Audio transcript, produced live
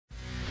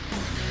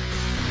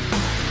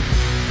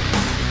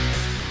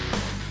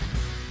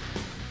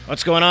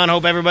What's going on?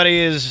 Hope everybody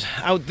is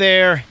out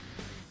there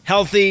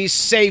healthy,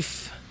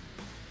 safe,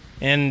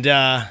 and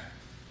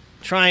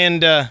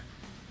trying to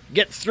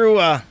get through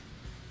a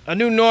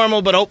new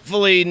normal, but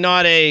hopefully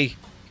not a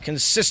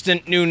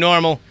consistent new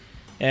normal,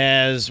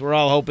 as we're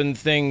all hoping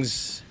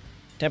things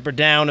temper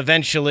down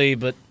eventually,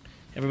 but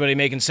everybody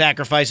making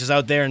sacrifices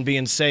out there and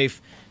being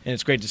safe, and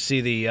it's great to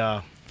see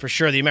for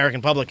sure the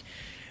American public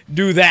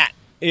do that.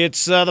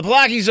 It's the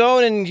Pollacchi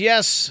Zone, and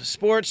yes,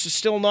 sports is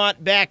still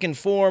not back in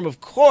form,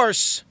 of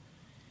course,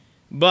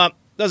 but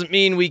doesn't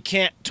mean we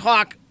can't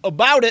talk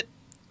about it.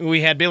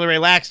 We had Billy Ray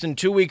Laxton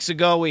 2 weeks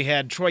ago. We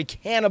had Troy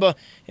Canaba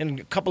and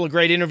a couple of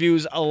great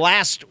interviews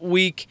last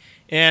week,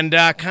 and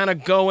kind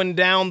of going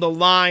down the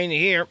line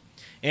here.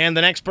 And the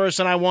next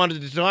person I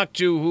wanted to talk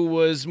to who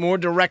was more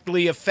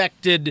directly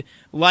affected,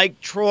 like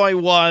Troy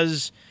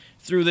was,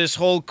 through this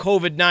whole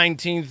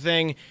COVID-19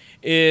 thing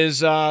is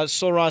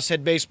Sul Ross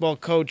head baseball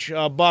coach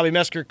Bobby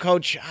Mesker.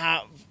 Coach,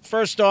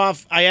 first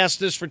off, I asked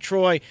this for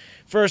Troy.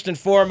 First and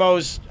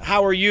foremost,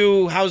 how are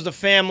you? How's the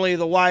family,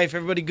 the wife?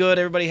 Everybody good?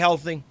 Everybody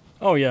healthy?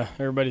 Oh, yeah.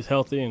 Everybody's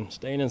healthy and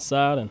staying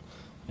inside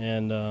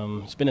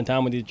and spending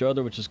time with each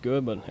other, which is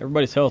good. But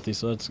everybody's healthy,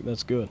 so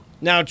that's good.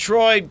 Now,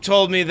 Troy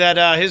told me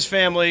that his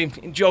family,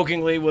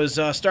 jokingly, was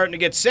starting to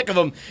get sick of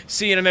him,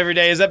 seeing him every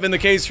day. Has that been the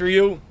case for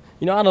you?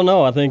 You know, I don't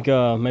know. I think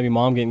maybe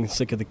Mom getting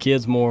sick of the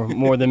kids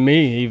more than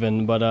me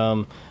even. But,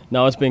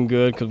 no, it's been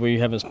good because we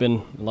haven't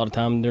spent a lot of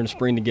time during the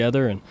spring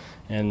together.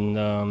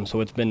 And so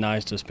it's been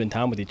nice to spend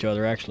time with each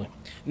other, actually.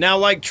 Now,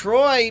 like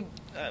Troy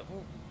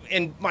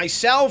and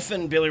myself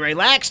and Billy Ray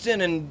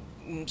Laxton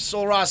and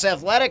Sul Ross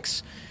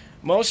Athletics,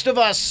 most of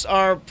us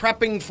are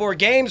prepping for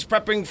games,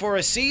 prepping for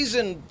a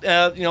season.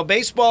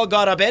 Baseball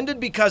got upended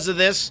because of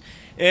this.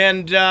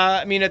 And,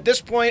 at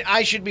this point,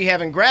 I should be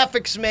having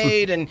graphics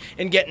made and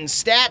getting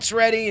stats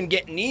ready and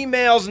getting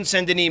emails and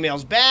sending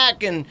emails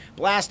back and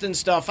blasting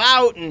stuff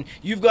out. And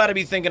you've got to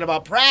be thinking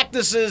about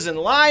practices and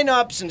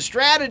lineups and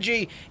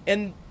strategy.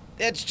 And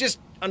it's just,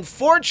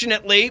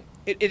 unfortunately,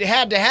 it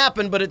had to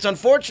happen, but it's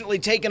unfortunately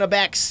taken a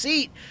back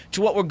seat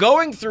to what we're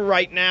going through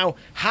right now.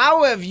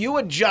 How have you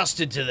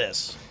adjusted to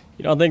this?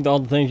 You know, I think all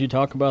the things you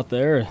talk about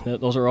there,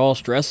 those are all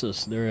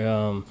stresses.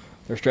 They're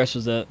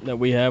stresses that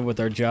we have with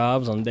our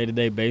jobs on a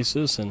day-to-day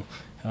basis, and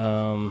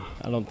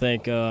I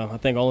think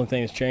the only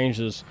thing that's changed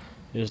is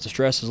the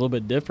stress is a little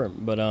bit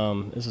different, but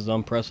this is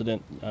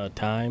unprecedented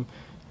time,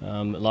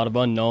 a lot of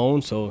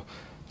unknowns, so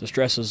the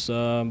stress has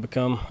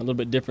become a little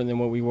bit different than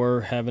what we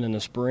were having in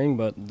the spring,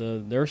 but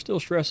there are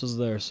still stresses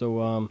there,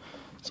 so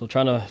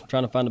trying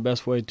to find the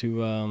best way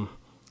to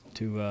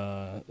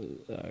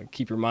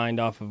keep your mind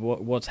off of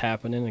what's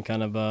happening and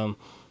kind of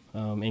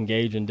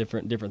engage in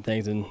different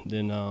things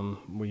than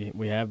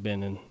we have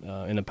been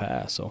in the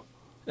past. So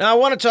now I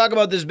want to talk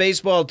about this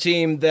baseball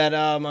team that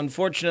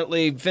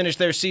unfortunately finished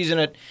their season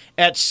at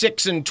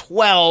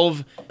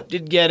 6-12.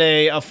 Did get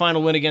a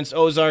final win against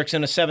Ozarks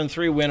and a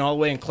 7-3 win all the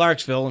way in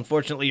Clarksville.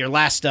 Unfortunately, your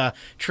last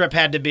trip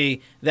had to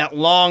be that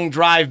long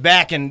drive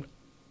back, and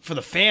for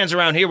the fans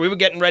around here, we were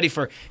getting ready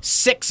for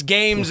 6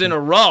 games in a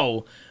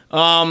row.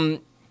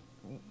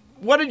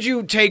 What did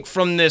you take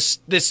from this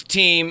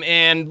team?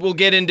 And we'll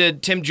get into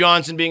Tim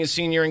Johnson being a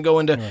senior and go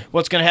into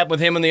what's going to happen with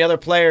him and the other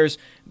players.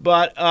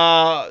 But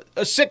a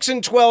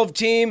 6-12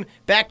 team,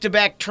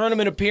 back-to-back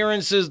tournament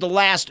appearances the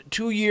last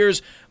 2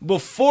 years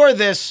before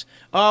this.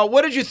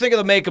 What did you think of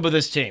the makeup of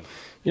this team?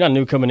 You know, I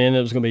knew coming in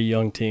it was going to be a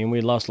young team. We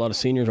had lost a lot of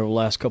seniors over the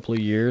last couple of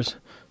years.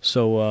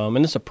 So,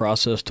 and it's a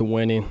process to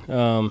winning.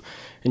 And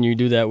you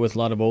do that with a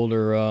lot of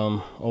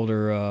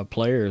older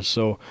players.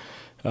 So,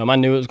 I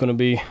knew it was going to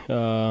be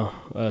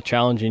a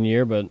challenging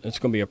year, but it's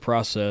going to be a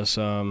process.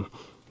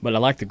 But I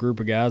like the group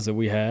of guys that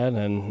we had,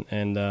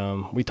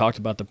 and we talked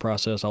about the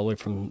process all the way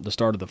from the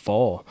start of the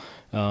fall,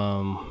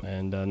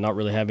 and not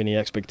really have any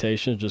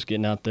expectations, just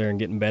getting out there and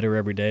getting better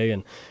every day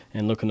and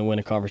looking to win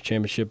a conference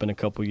championship in a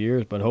couple of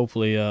years. But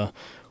hopefully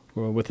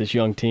with this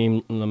young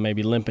team,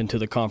 maybe limp into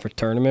the conference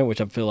tournament,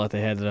 which I feel like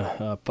they had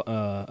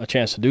a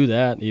chance to do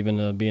that,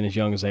 even being as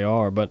young as they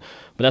are. But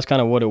that's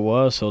kind of what it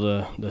was. So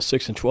the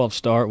 6-12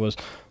 start was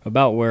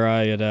about where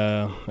I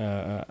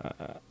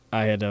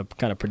had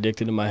kind of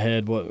predicted in my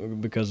head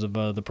because of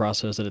the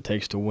process that it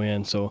takes to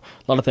win. So a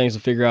lot of things to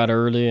figure out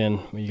early, and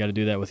you got to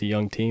do that with a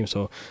young team.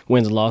 So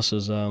wins and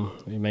losses,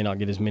 you may not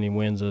get as many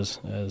wins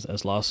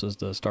as losses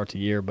to start the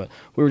year, but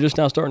we were just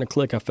now starting to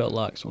click, I felt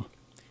like. So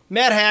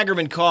Matt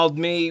Hagerman called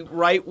me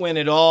right when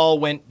it all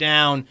went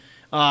down,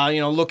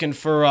 looking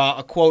for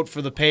a quote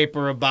for the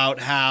paper about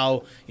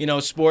how,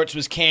 sports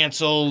was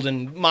canceled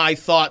and my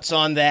thoughts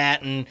on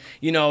that and,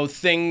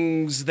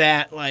 things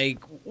that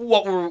like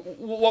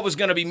what was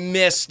going to be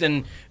missed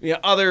and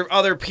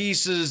other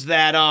pieces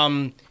that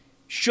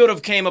should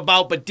have came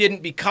about but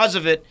didn't because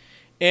of it.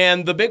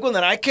 And the big one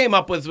that I came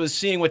up with was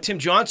seeing what Tim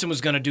Johnson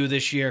was going to do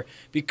this year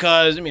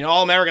because,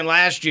 All-American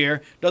last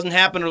year doesn't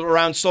happen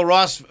around Sul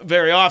Ross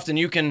very often.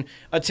 You can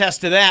attest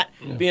to that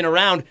being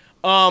around.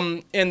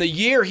 And the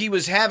year he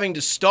was having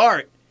to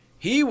start,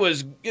 he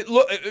was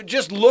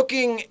just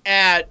looking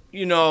at,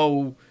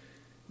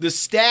 the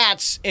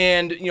stats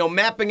and,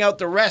 mapping out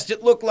the rest,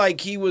 it looked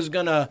like he was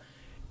going to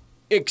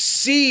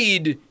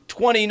exceed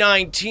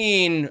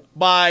 2019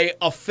 by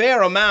a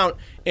fair amount.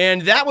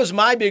 And that was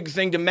my big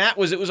thing to Matt,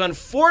 was it was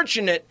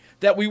unfortunate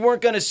that we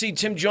weren't going to see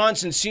Tim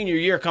Johnson's senior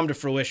year come to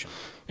fruition.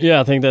 Yeah,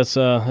 I think that's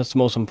the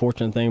most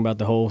unfortunate thing about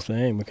the whole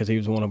thing, because he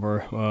was one of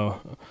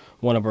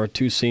our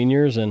two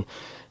seniors, and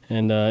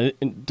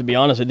to be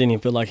honest, it didn't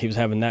even feel like he was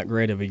having that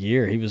great of a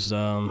year. He was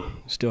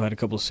still had a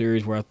couple of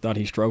series where I thought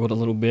he struggled a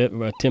little bit.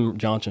 Tim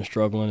Johnson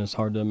struggling is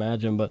hard to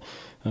imagine, but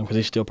because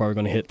he's still probably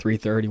going to hit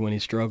 330 when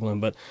he's struggling.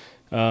 But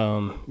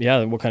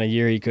yeah, what kind of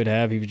year he could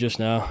have. He was just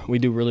we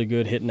do really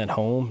good hitting at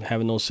home,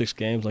 having those 6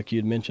 games like you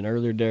had mentioned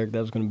earlier, Derek.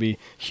 That was going to be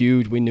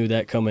huge. We knew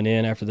that coming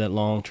in after that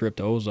long trip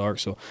to Ozark,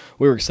 so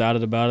we were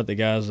excited about it. The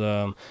guys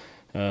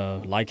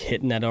like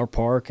hitting at our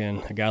park,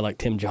 and a guy like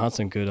Tim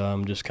Johnson could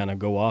just kind of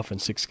go off in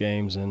 6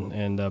 games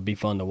and be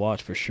fun to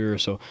watch for sure.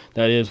 So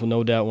that is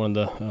no doubt one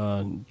of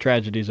the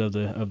tragedies of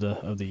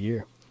the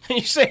year.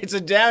 You say it's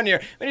a down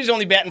year, but he's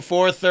only batting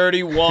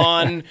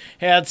 .431.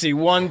 Let's see,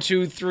 1,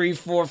 2, 3,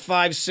 4,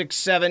 5, 6,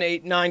 7,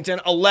 8, 9,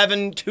 10,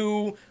 11,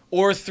 2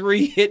 or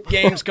 3 hit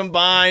games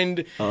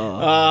combined.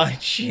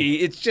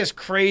 It's just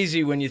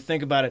crazy when you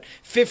think about it.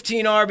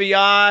 15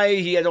 RBI.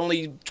 He had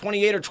only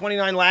 28 or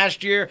 29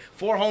 last year.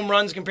 4 home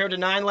runs compared to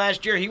 9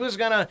 last year. He was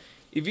gonna,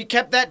 if he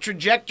kept that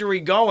trajectory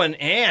going,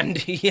 and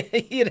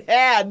he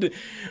had,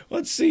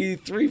 let's see,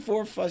 3,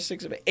 4, 5,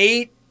 6, 7,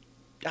 8.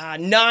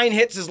 9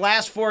 hits his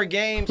last 4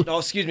 games. Oh,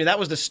 excuse me, that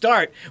was the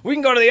start. We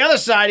can go to the other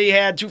side. He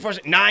had 2, 4,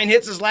 6, 9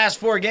 hits his last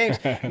 4 games.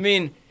 I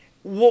mean,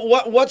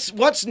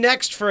 what's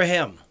next for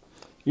him?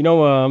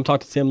 I'm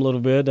talking to Tim a little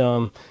bit.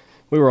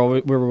 We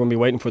were going to be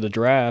waiting for the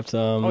draft. That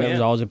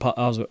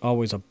was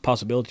always a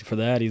possibility for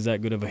that. He's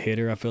that good of a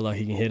hitter. I feel like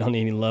he can hit on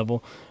any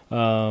level.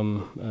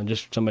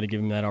 Just somebody give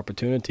him that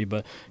opportunity,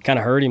 but kind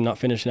of hurt him not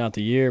finishing out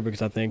the year,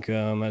 because I think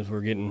as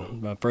we're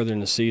getting further in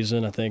the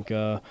season, I think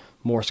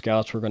more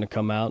scouts were going to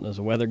come out as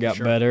the weather got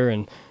better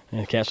and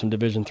catch some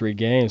Division III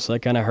games. So that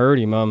kind of hurt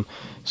him.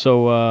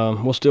 So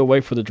we'll still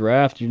wait for the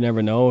draft. You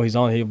never know.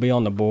 He'll be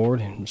on the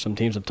board. Some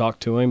teams have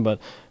talked to him,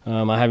 but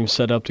I have him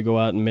set up to go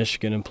out in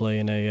Michigan and play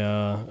in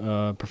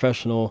a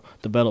professional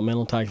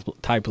developmental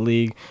type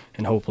league,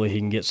 and hopefully he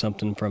can get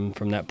something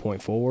from that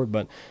point forward.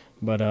 But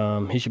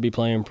he should be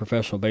playing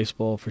professional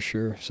baseball for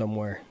sure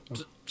somewhere.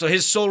 So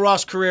his Sul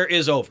Ross career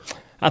is over?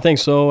 I think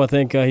so. I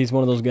think he's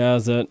one of those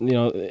guys that,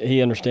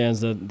 he understands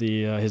that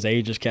his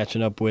age is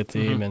catching up with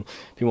him, and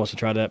if he wants to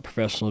try that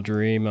professional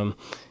dream,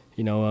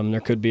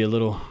 there could be a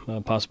little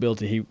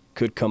possibility he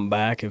could come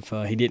back if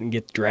he didn't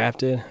get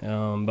drafted,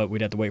 but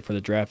we'd have to wait for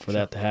the draft for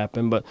that to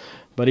happen. But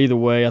either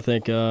way, I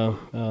think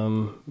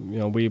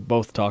we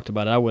both talked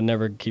about it. I would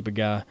never keep a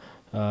guy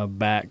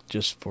back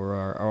just for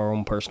our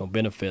own personal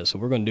benefit. So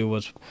we're going to do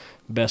what's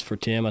best for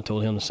Tim. I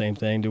told him the same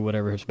thing, do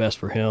whatever is best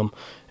for him,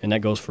 and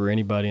that goes for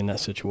anybody in that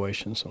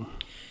situation. So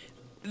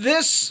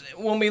this,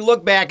 when we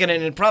look back at it,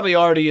 and it probably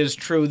already is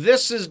true,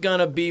 this is going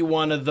to be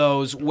one of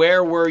those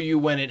where were you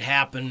when it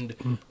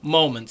happened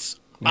moments.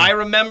 I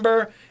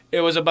remember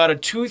it was about a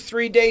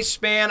 2-3 day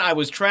span. I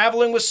was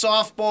traveling with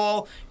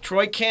softball,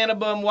 Troy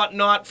Canaba and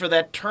whatnot for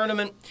that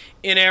tournament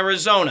in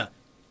Arizona.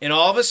 And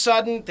all of a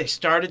sudden, they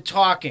started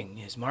talking.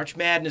 Is March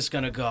Madness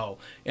going to go?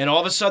 And all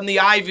of a sudden, the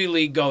Ivy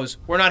League goes,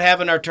 we're not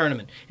having our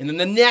tournament. And then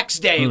the next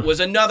day, it was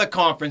another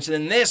conference, and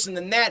then this, and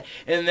then that.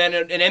 And then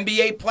an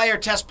NBA player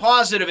tests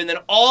positive, and then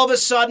all of a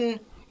sudden,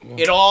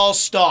 it all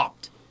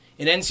stopped.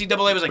 And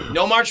NCAA was like,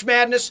 no March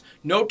Madness,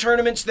 no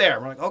tournaments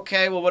there. We're like,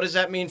 okay, well, what does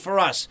that mean for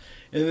us?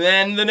 And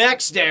then the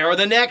next day,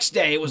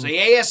 it was the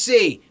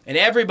ASC, and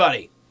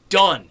everybody,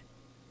 done.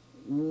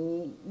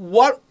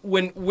 What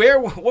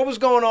was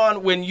going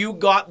on when you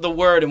got the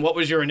word, and what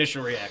was your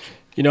initial reaction?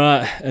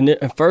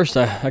 At first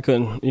I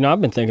couldn't.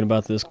 I've been thinking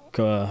about this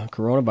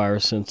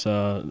coronavirus since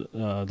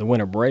the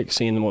winter break,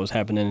 seeing what was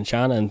happening in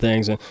China and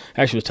things, and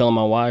actually was telling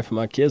my wife and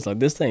my kids, like,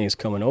 this thing is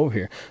coming over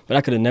here. But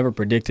I could have never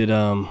predicted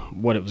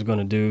what it was going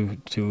to do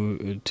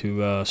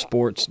to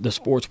sports, the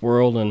sports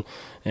world,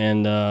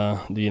 and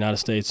the United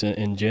States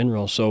in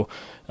general. So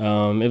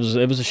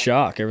it was a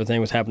shock.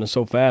 Everything was happening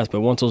so fast. But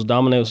once those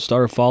dominoes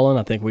started falling,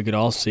 I think we could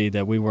all see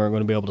that we weren't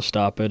going to be able to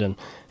stop it, and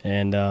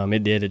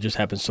it did. It just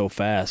happened so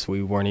fast.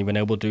 We weren't even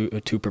able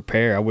to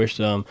prepare. I wish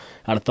I'd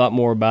have thought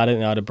more about it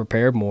and I'd have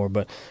prepared more,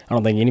 but I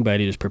don't think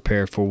anybody just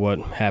prepared for what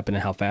happened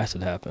and how fast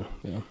it happened.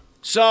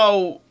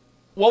 So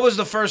what was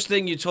the first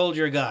thing you told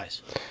your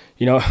guys?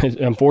 The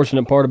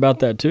unfortunate part about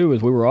that, too,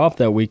 is we were off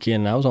that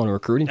weekend, and I was on a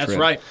recruiting trip. That's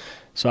right.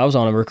 So I was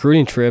on a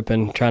recruiting trip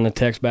and trying to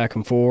text back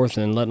and forth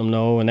and letting them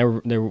know, and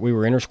we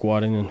were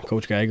inter-squadding, and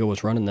Coach Gallego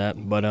was running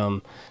that. But I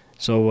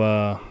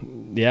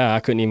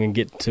couldn't even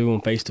get to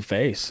them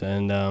face-to-face,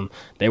 and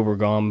they were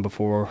gone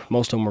before –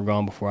 most of them were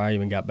gone before I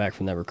even got back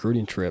from that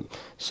recruiting trip.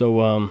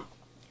 So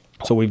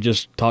we've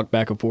just talked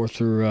back and forth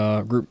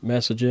through group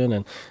messaging,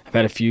 and I've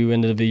had a few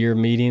end-of-the-year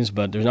meetings,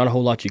 but there's not a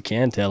whole lot you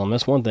can tell them.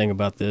 That's one thing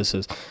about this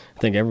is I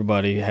think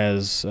everybody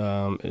is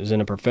in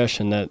a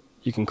profession that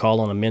you can call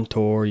on a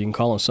mentor, you can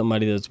call on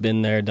somebody that's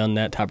been there, done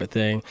that type of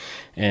thing,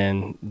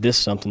 and this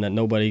is something that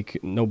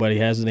nobody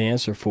has the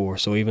answer for.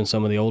 So even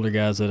some of the older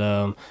guys that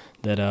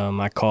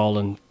I call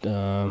and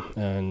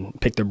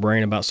pick their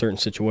brain about certain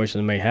situations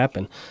that may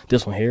happen,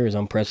 this one here is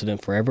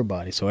unprecedented for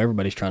everybody. So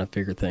everybody's trying to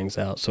figure things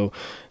out. So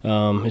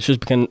it's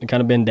just kind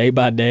of been day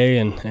by day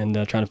and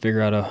trying to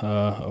figure out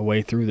a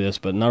way through this.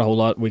 But not a whole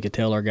lot we could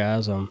tell our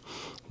guys.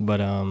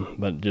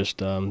 But just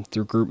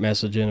through group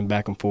messaging and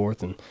back and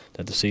forth, and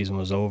that the season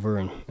was over,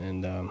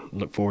 and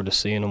look forward to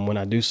seeing them when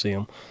I do see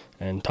them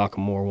and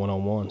talking more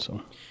one-on-one.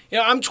 So. You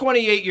know, I'm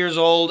 28 years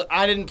old.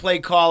 I didn't play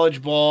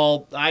college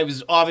ball. I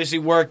was obviously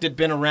worked it,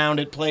 been around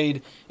it,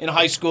 played in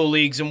high school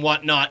leagues and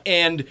whatnot.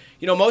 And,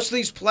 you know, most of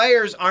these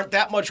players aren't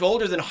that much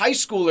older than high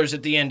schoolers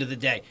at the end of the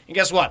day. And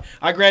guess what?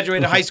 I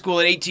graduated high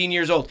school at 18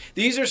 years old.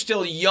 These are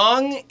still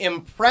young,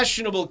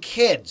 impressionable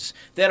kids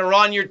that are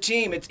on your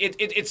team.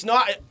 It's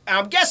not,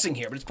 I'm guessing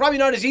here, but it's probably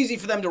not as easy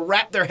for them to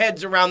wrap their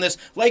heads around this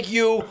like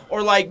you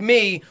or like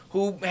me,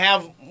 who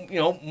have, you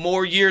know,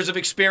 more years of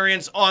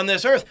experience on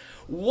this earth.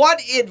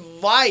 What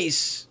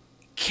advice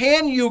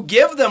can you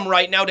give them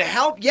right now to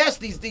help, yes,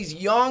 these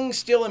young,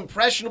 still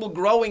impressionable,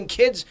 growing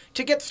kids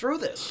to get through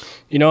this?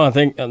 You know, I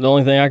think the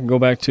only thing I can go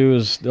back to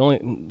is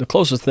the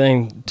closest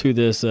thing to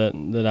this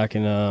that I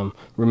can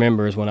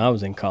remember is when I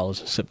was in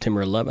college.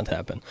 September 11th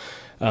happened.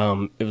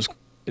 It was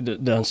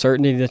the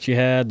uncertainty that you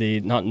had, the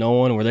not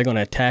knowing were they going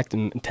to attack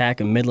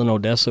in Midland,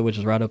 Odessa, which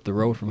is right up the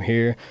road from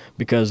here,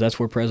 because that's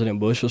where President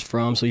Bush was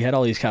from. So you had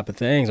all these type of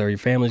things. Are your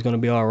family's going to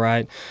be all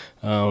right?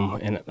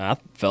 And I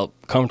felt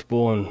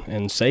comfortable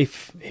and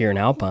safe here in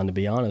Alpine, to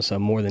be honest,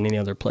 more than any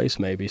other place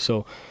maybe.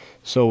 So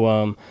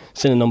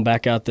sending them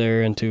back out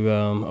there into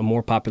a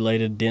more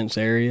populated, dense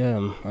area,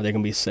 are they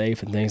going to be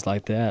safe and things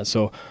like that?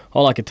 So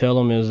all I could tell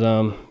them is,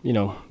 you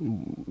know,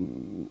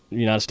 the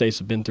United States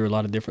has been through a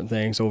lot of different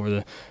things over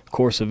the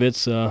course of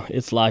its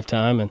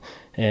lifetime,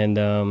 and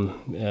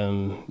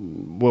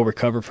we'll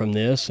recover from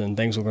this, and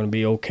things are going to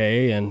be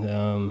okay,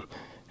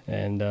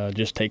 and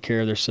just take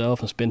care of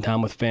themselves and spend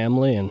time with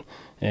family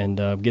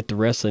and get the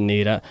rest they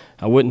need. I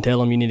wouldn't tell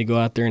them you need to go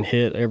out there and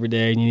hit every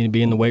day, and you need to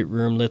be in the weight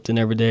room lifting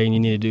every day, and you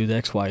need to do the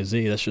X, Y,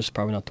 Z. That's just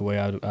probably not the way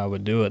I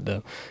would do it,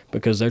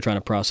 because they're trying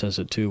to process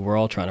it too. We're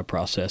all trying to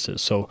process it.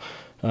 So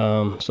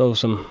some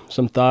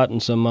thought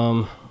and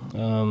some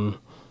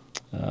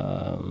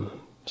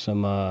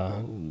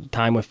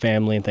time with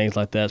family and things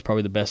like that is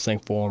probably the best thing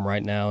for them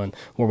right now, and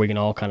where we can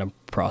all kind of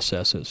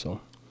process it. So.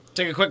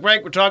 Take a quick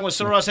break. We're talking with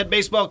Sul Ross head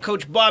baseball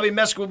coach Bobby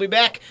Mesker. We'll be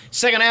back.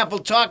 Second half, we'll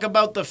talk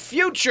about the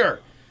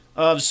future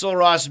of Sul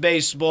Ross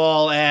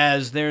baseball,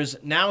 as there's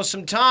now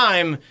some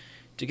time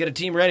to get a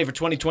team ready for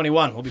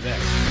 2021. We'll be back.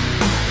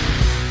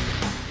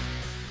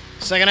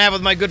 Second half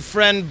with my good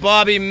friend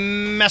Bobby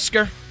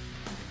Mesker,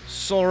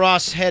 Sul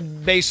Ross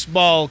head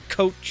baseball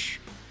coach.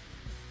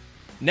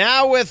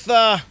 Now with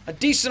a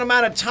decent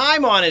amount of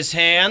time on his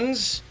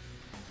hands,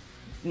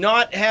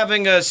 not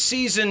having a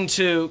season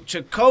to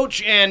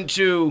coach and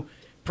to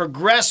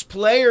progress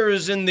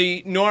players in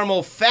the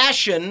normal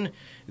fashion,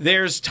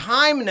 there's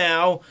time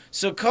now.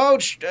 So,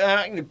 Coach,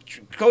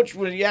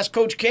 when you ask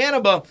Coach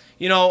Canaba,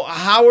 you know,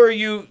 how are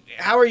you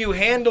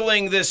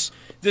handling this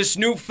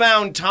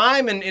newfound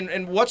time,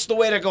 and what's the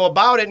way to go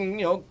about it? And,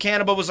 you know,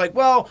 Canaba was like,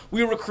 well,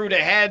 we recruit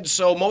ahead,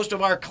 so most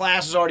of our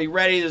class is already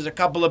ready. There's a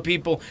couple of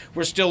people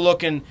we're still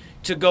looking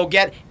to go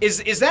get.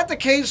 Is that the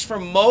case for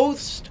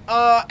most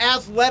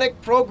athletic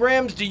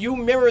programs? Do you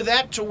mirror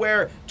that to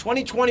where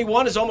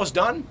 2021 is almost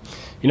done?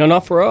 You know,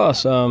 not for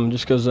us,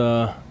 just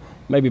because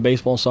maybe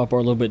baseball and softball are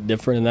a little bit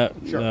different in that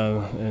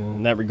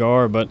in that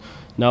regard. But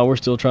no, we're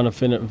still trying to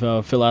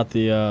fill out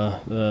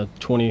the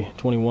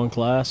 2021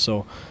 class.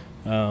 So,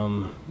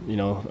 you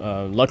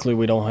know, luckily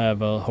we don't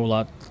have a whole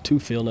lot to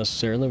fill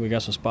necessarily. We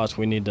got some spots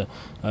we need to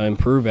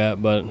improve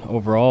at, but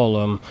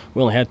overall,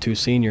 we only had 2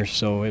 seniors,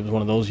 so it was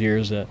one of those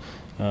years that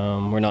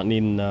we're not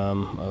needing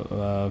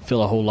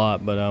fill a whole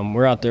lot. But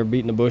we're out there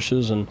beating the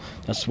bushes, and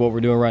that's what we're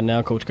doing right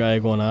now. Coach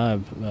Gallego and I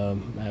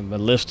have a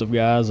list of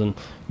guys and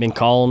been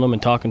calling them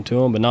and talking to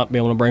them, but not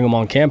being able to bring them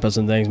on campus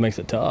and things makes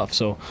it tough.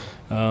 So.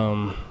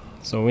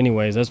 So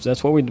anyways,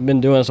 that's what we've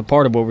been doing. It's a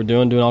part of what we're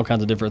doing all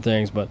kinds of different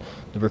things, but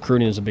the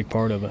recruiting is a big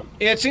part of it.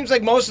 Yeah, it seems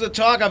like most of the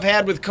talk I've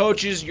had with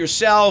coaches,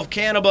 yourself,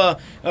 Canaba,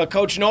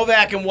 Coach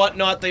Novak and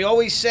whatnot, they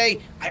always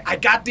say, I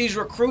got these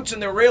recruits and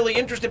they're really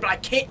interested, but I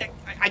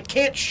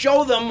can't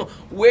show them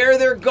where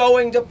they're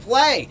going to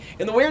play.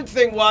 And the weird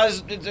thing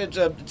was,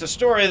 it's a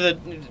story,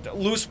 that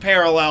loose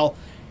parallel.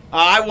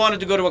 I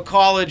wanted to go to a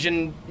college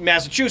in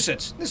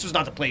Massachusetts. This was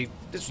not to play.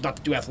 This was not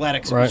to do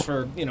athletics. It was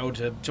for, you know,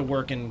 to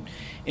work in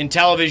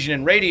television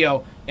and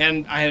radio.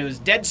 And I was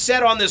dead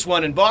set on this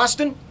one in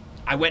Boston.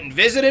 I went and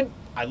visited.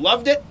 I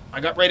loved it.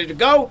 I got ready to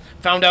go.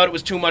 Found out it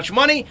was too much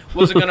money.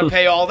 Wasn't going to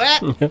pay all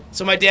that.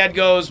 So my dad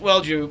goes, well,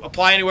 did you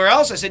apply anywhere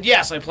else? I said,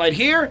 yes. I applied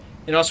here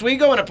in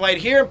Oswego and I applied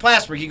here in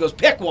Plattsburgh. He goes,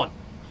 pick one.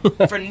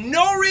 for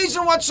no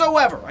reason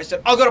whatsoever. I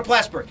said, I'll go to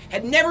Plattsburgh.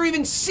 Had never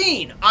even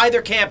seen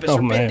either campus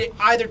or been to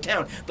either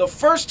town. The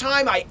first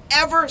time I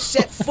ever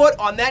set foot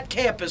on that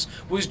campus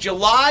was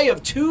July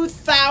of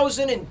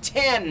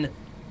 2010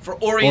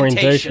 for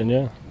orientation.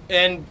 Yeah.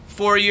 And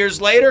 4 years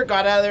later,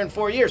 got out of there in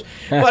 4 years.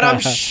 But I'm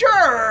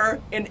sure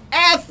an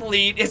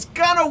athlete is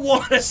going to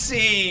want to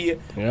see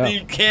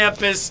the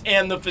campus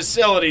and the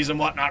facilities and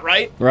whatnot,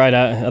 right? Right.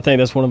 I think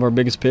that's one of our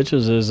biggest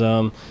pitches is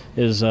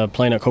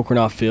playing at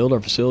Coconut Field. Our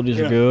facilities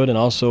are good, and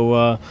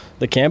also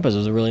the campus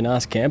is a really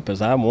nice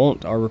campus. I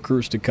want our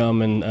recruits to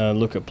come and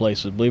look at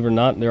places. Believe it or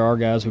not, there are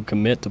guys who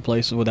commit to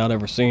places without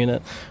ever seeing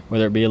it,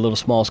 whether it be a little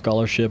small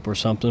scholarship or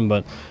something.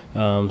 But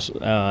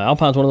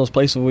Alpine's one of those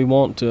places we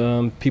want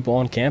people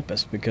on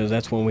campus, because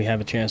that's when we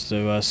have a chance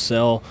to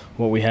sell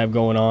what we have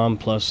going on,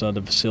 plus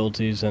the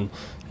facilities and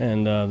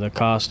the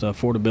cost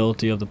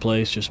affordability of the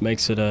place just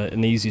makes it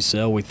an easy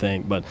sell, we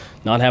think. But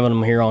not having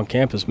them here on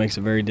campus makes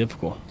it very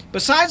difficult.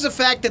 Besides the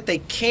fact that they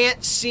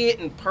can't see it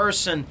in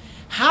person,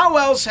 how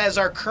else has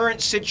our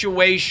current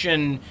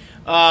situation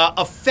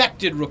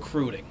affected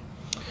recruiting?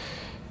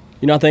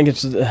 You know, I think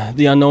it's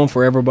the unknown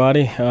for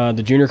everybody.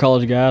 The junior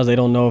college guys, they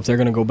don't know if they're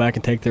going to go back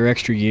and take their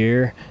extra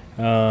year.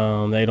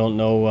 They don't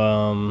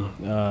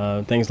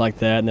know things like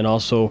that. And then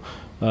also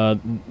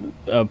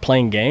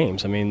playing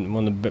games. I mean,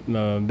 one of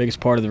the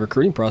biggest part of the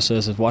recruiting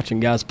process is watching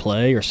guys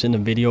play or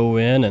sending video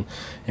in,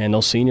 and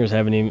those seniors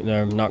they're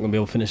not going to be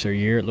able to finish their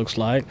year, it looks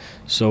like.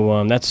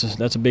 So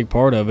that's a big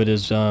part of it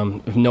is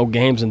if no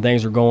games and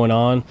things are going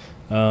on,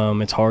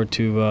 it's hard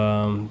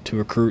to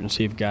recruit and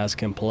see if guys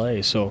can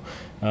play. So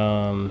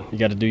you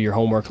got to do your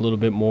homework a little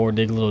bit more,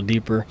 dig a little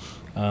deeper.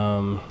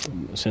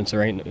 Since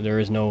there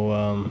is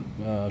no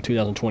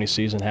 2020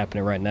 season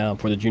happening right now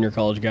for the junior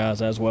college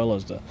guys as well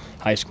as the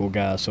high school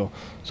guys, so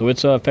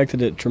it's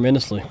affected it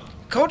tremendously.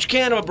 Coach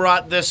Canova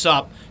brought this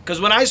up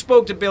because when I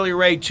spoke to Billy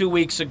Ray 2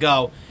 weeks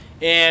ago,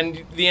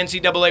 and the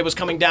NCAA was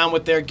coming down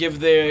with give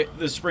the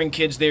spring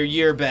kids their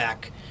year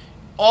back,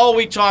 all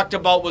we talked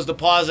about was the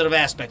positive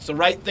aspects, the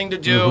right thing to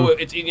do.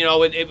 It's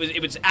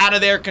it was out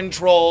of their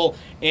control,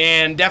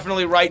 and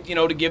definitely right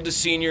to give the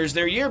seniors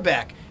their year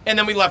back, and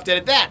then we left it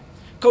at that.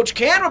 Coach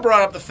Canova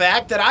brought up the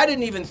fact that I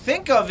didn't even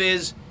think of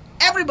is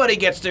everybody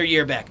gets their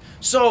year back.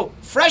 So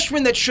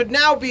freshmen that should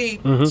now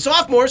be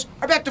sophomores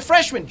are back to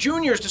freshmen,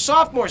 juniors to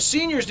sophomores,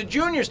 seniors to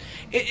juniors.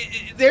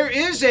 There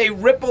is a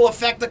ripple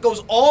effect that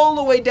goes all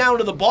the way down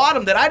to the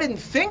bottom that I didn't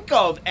think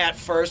of at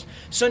first.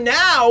 So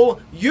now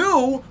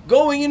you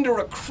going in to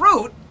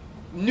recruit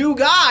new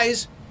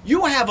guys,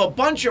 you have a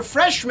bunch of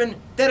freshmen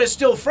that are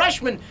still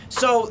freshmen,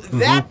 so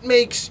that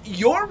makes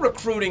your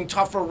recruiting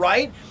tougher,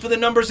 right, for the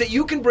numbers that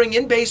you can bring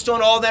in based on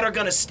all that are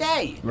going to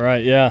stay.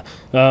 Right, yeah.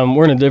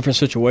 We're in a different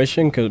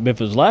situation because if it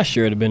was last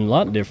year, it would have been a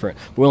lot different.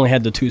 We only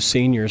had the two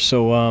seniors,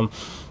 so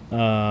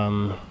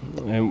and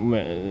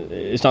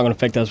it's not going to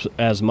affect us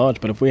as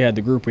much, but if we had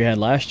the group we had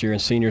last year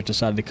and seniors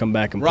decided to come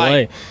back and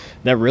play,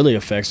 that really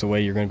affects the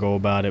way you're going to go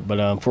about it.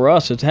 But for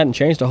us, it hadn't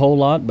changed a whole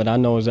lot, but I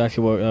know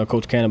exactly what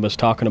Coach Canova is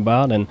talking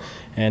about,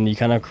 and you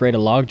kind of create a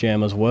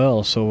logjam as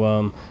well.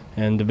 So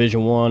and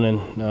Division I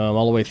and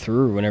all the way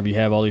through, whenever you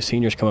have all these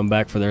seniors coming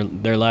back for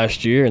their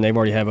last year and they've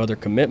already have other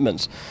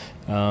commitments,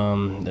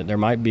 that there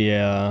might be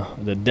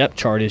the depth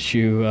chart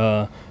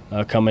issue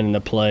coming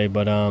into play.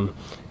 But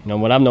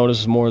what I've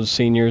noticed is more of the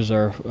seniors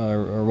are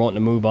wanting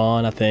to move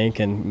on, I think,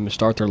 and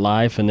start their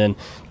life, and then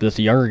the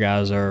younger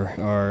guys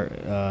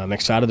are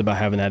excited about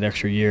having that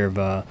extra year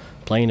of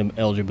playing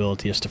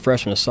eligibility. It's the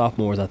freshmen and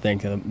sophomores, I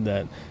think,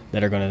 that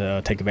are going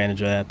to take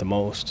advantage of that the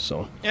most.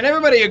 So. And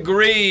everybody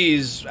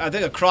agrees, I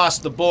think, across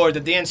the board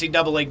that the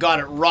NCAA got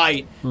it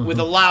right with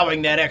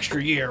allowing that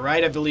extra year,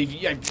 right? I believe.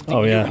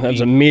 Oh yeah, that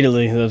was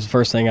immediately the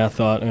first thing I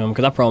thought,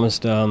 because I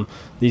promised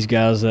these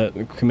guys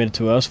that committed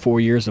to us 4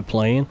 years of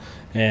playing.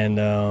 And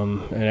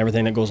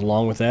everything that goes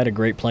along with that, a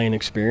great playing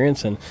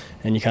experience, and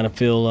you kind of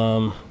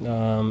feel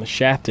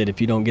shafted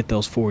if you don't get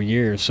those 4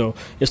 years. So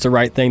it's the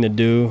right thing to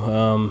do.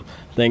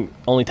 I think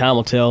only time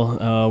will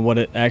tell what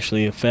it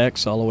actually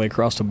affects all the way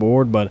across the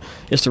board, but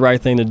it's the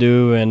right thing to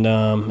do, and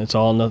it's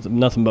all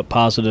nothing but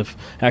positive.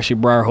 Actually,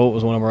 Briar Holt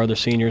was one of our other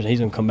seniors, and he's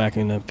going to come back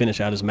and finish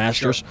out his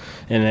master's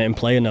and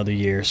play another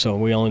year. So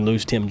we only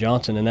lose Tim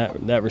Johnson in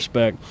that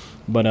respect,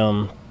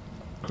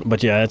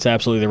 But yeah, it's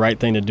absolutely the right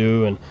thing to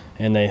do,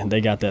 and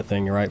they got that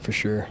thing right for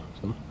sure.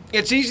 So.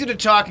 It's easy to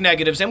talk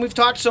negatives, and we've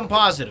talked some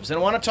positives, and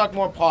I want to talk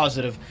more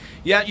positive.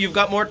 Yeah, you've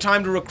got more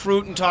time to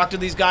recruit and talk to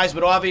these guys,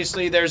 but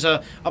obviously there's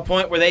a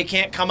point where they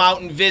can't come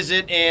out and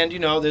visit, and,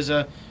 there's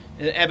an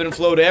ebb and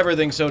flow to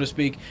everything, so to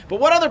speak. But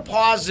what other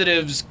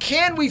positives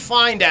can we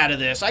find out of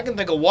this? I can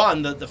think of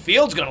one. The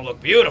field's going to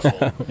look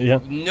beautiful. Yeah.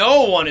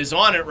 No one is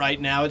on it right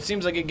now. It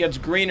seems like it gets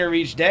greener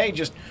each day.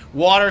 Just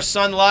water,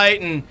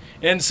 sunlight,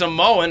 and some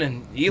mowing.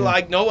 And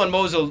Eli, no one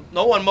mows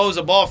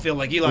a ball field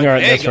like Eli.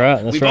 Right, that's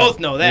right. We both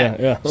know that.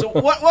 Yeah. So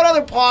what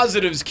other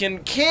positives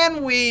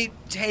can we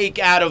take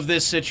out of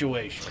this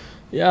situation?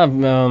 Yeah,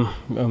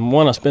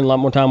 one, I spend a lot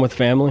more time with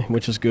family,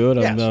 which is good.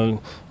 Yes.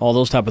 All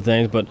those type of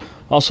things, but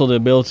also the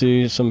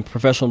ability, some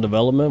professional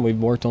development. We've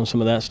worked on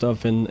some of that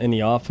stuff in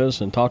the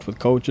office and talked with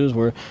coaches.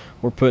 We're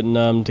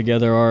putting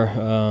together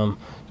our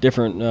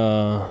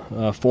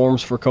different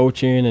forms for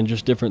coaching and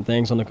just different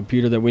things on the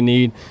computer that we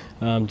need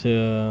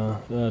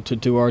to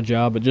do our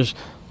job. But just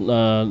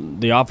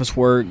the office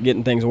work,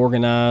 getting things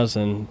organized,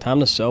 and time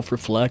to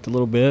self-reflect a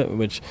little bit,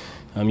 which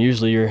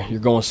usually you're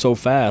going so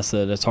fast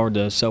that it's hard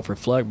to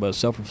self-reflect, but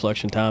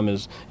self-reflection time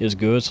is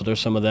good. So there's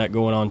some of that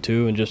going on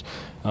too, and just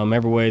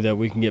every way that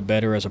we can get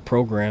better as a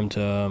program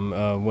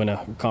to win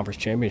a conference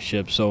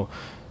championship. So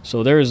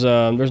there's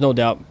no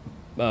doubt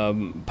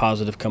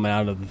positive coming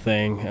out of the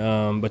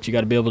thing, but you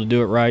got to be able to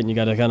do it right, and you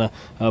got to kind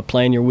of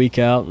plan your week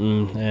out.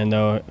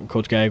 And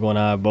Coach Gaggle and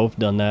I have both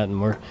done that,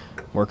 and we're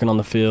working on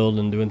the field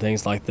and doing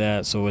things like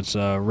that. So it's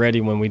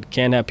ready when we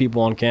can have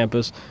people on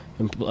campus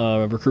and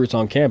recruits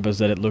on campus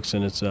that it looks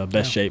in its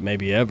best shape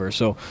maybe ever.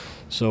 So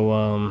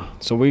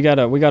we got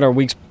our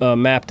weeks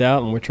mapped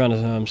out, and we're trying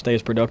to stay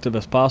as productive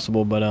as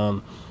possible. But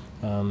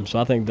so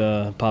I think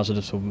the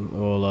positives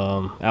will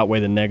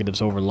outweigh the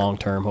negatives over long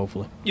term,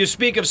 hopefully. You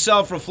speak of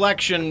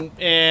self-reflection,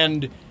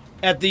 and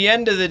at the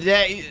end of the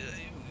day,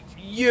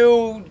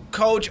 you,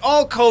 coach,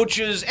 all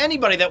coaches,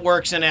 anybody that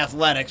works in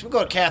athletics, we'll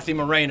go to Kathy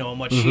Moreno and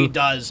what she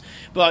does,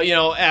 but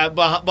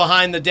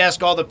behind the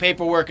desk, all the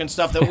paperwork and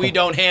stuff that we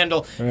don't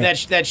handle,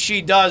 that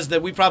she does,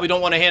 that we probably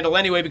don't want to handle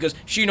anyway because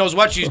she knows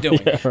what she's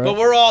doing. Yeah, right.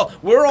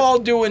 But we're all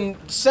doing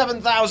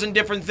 7,000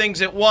 different things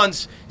at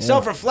once. Yeah.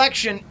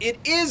 Self-reflection,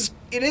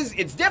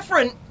 it's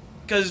different.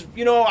 Because,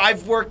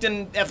 I've worked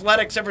in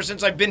athletics ever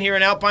since I've been here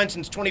in Alpine,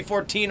 since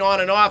 2014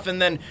 on and off,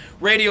 and then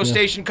radio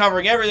station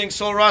covering everything,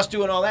 Sol Ross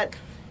doing all that.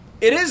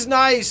 It is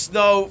nice,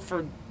 though,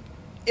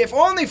 if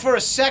only for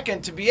a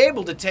second, to be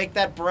able to take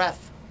that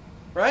breath,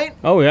 right?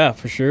 Oh, yeah,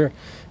 for sure.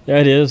 Yeah,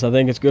 it is. I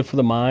think it's good for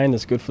the mind.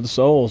 It's good for the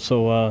soul.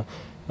 So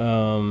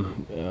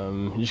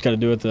you just got to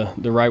do it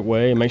the right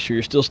way and make sure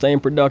you're still staying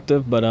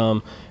productive. But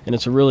and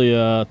it's a really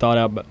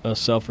thought-out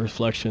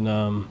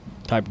self-reflection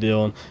type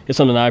deal. And it's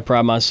something I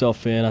pride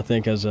myself in. I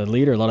think as a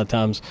leader, a lot of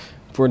times,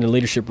 if we're in a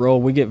leadership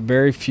role, we get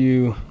very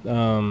few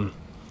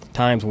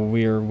times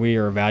where we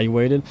are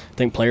evaluated. I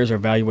think players are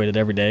evaluated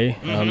every day,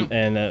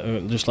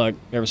 and just like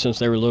ever since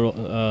they were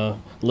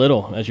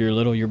little, as you're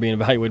little, you're being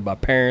evaluated by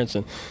parents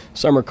and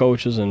summer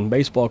coaches and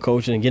baseball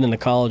coaches, and getting into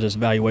college is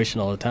evaluation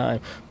all the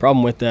time.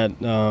 Problem with that,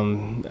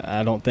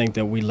 I don't think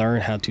that we learn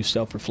how to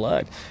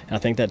self-reflect. And I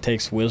think that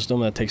takes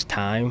wisdom, that takes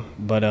time,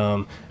 but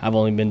I've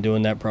only been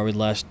doing that probably the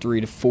last 3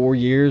 to 4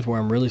 years where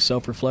I'm really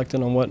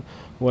self-reflecting on what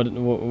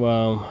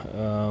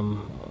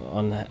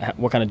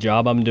kind of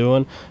job I'm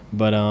doing,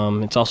 but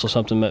it's also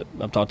something that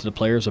I've talked to the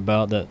players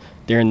about, that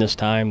during this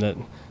time that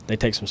they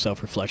take some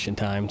self-reflection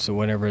time. So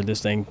whenever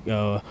this thing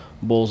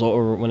bowls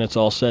over, when it's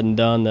all said and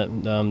done,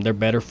 that they're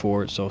better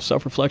for it. So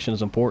self-reflection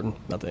is important,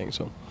 I think.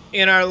 So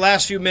in our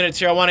last few minutes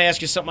here, I want to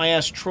ask you something I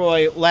asked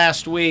Troy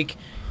last week.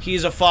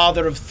 He's a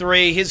father of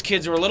 3. His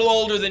kids are a little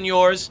older than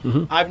yours.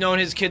 I've known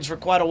his kids for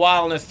quite a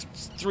while, and they're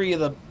three of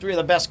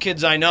the best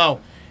kids I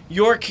know.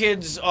 Your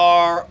kids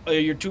are,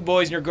 your 2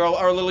 boys and your girl,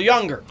 are a little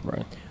younger,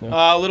 right?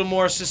 Yeah. A little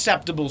more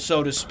susceptible,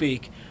 so to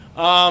speak.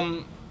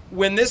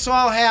 When this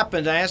all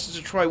happened, I asked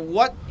Mr.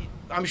 Troy,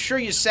 I'm sure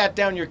you sat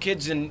down your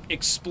kids and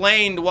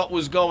explained what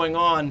was going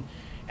on.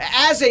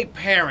 As a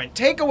parent,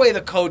 take away the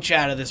coach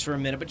out of this for a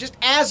minute, but just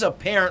as a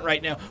parent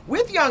right now,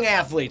 with young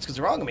athletes, because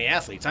they're all going to be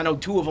athletes. I know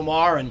 2 of them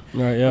are, and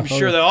I'm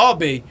sure they'll all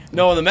be,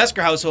 knowing the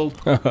Mesker household.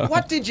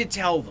 What did you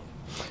tell them?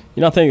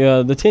 I think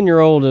the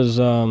 10-year-old is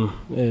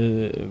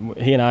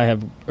he and I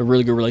have a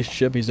really good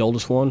relationship. He's the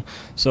oldest one.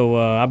 So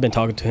I've been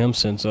talking to him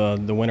since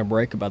the winter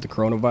break about the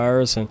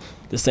coronavirus, and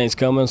this thing's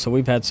coming. So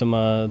we've had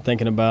some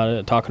thinking about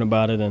it, talking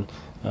about it, and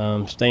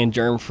staying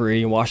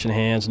germ-free and washing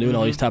hands and doing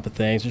all these type of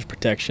things, just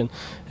protection.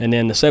 And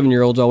then the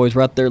 7-year-old's always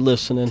right there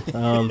listening.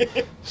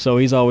 So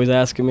he's always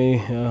asking me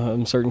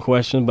certain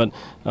questions. But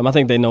I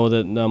think they know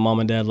that mom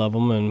and dad love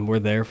them, and we're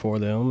there for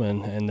them,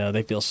 and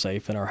they feel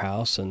safe in our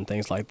house and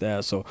things like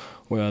that. So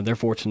they're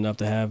fortunate enough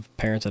to have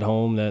parents at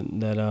home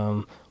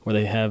that where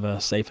they have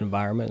a safe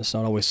environment. It's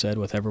not always said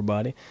with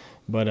everybody.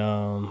 But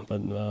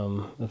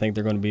I think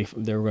they're going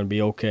to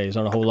be okay. There's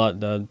not a whole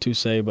lot to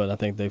say, but I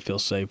think they feel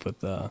safe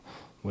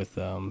with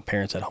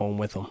parents at home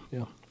with them.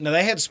 Yeah. Now,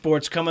 they had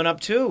sports coming up,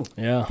 too.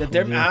 Yeah.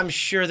 I'm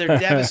sure they're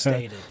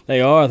devastated. They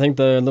are. I think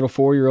the little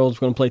 4-year-old's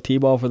going to play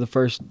T-ball for the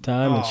first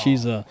time, and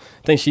I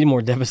think she's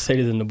more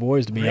devastated than the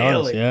boys, to be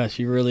honest. Yeah,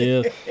 she really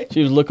is.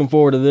 She was looking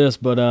forward to this,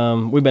 but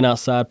we've been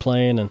outside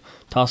playing and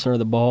tossing her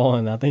the ball,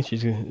 and I think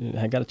she's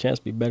got a chance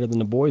to be better than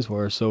the boys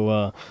were.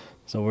 So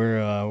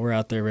we're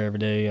out there every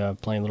day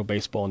playing a little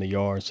baseball in the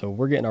yard. So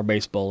we're getting our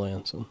baseball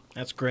in. So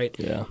that's great.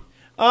 Yeah.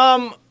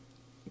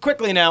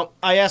 Quickly now,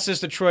 I asked this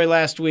to Troy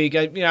last week.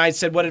 I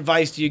said, what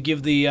advice do you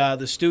give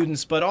the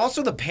students, but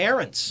also the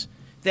parents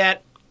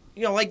that,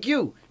 like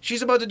you,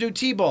 she's about to do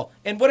T-ball,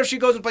 and what if she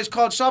goes and plays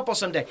college softball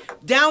someday?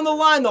 Down the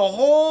line, the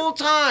whole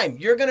time,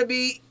 you're going to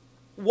be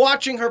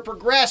watching her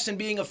progress and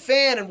being a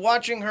fan and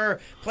watching her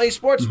play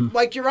sports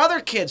like your other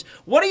kids.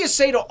 What do you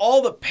say to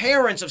all the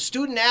parents of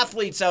student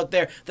athletes out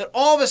there that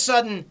all of a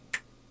sudden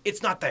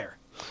it's not there?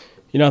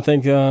 I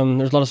think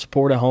there's a lot of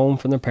support at home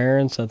from their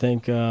parents. I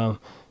think, probably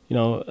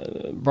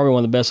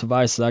one of the best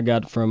advice that I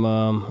got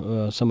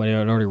from somebody who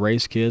had already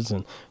raised kids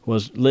and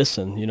was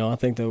listen. I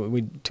think that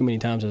we too many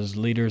times as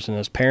leaders and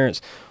as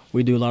parents,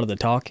 we do a lot of the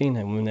talking,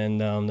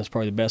 and that's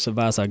probably the best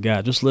advice I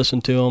got. Just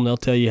listen to them; they'll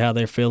tell you how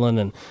they're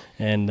feeling,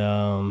 and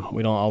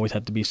we don't always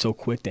have to be so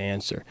quick to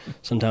answer.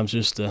 Sometimes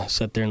just to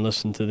sit there and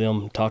listen to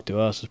them talk to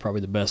us is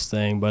probably the best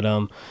thing. But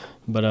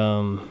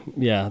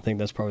yeah, I think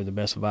that's probably the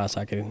best advice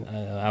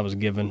I was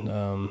given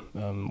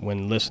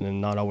when listening,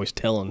 not always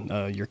telling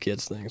your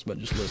kids things, but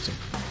just listen.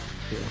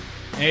 Yeah.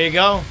 There you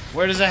go.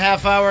 Where does a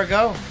half hour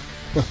go?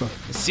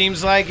 It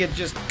seems like it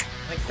just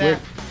like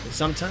that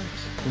sometimes.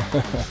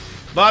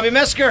 Bobby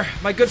Mesker,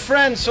 my good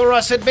friend, Sul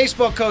head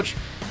baseball coach.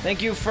 Thank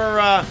you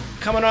for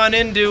coming on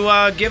in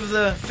to give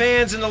the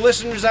fans and the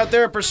listeners out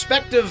there a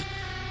perspective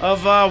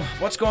of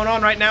what's going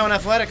on right now in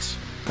athletics.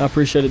 I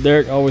appreciate it,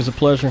 Derek. Always a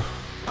pleasure.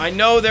 I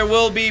know there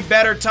will be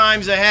better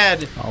times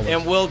ahead, Always.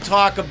 And we'll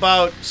talk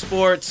about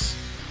sports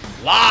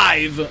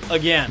live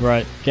again.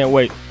 Right. Can't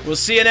wait. We'll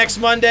see you next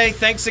Monday.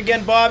 Thanks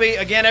again, Bobby.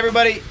 Again,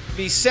 everybody,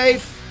 be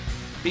safe,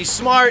 be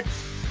smart,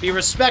 be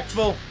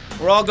respectful.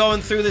 We're all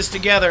going through this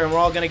together, and we're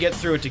all going to get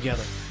through it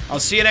together. I'll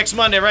see you next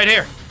Monday right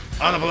here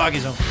on the Pollacchi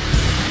Zone.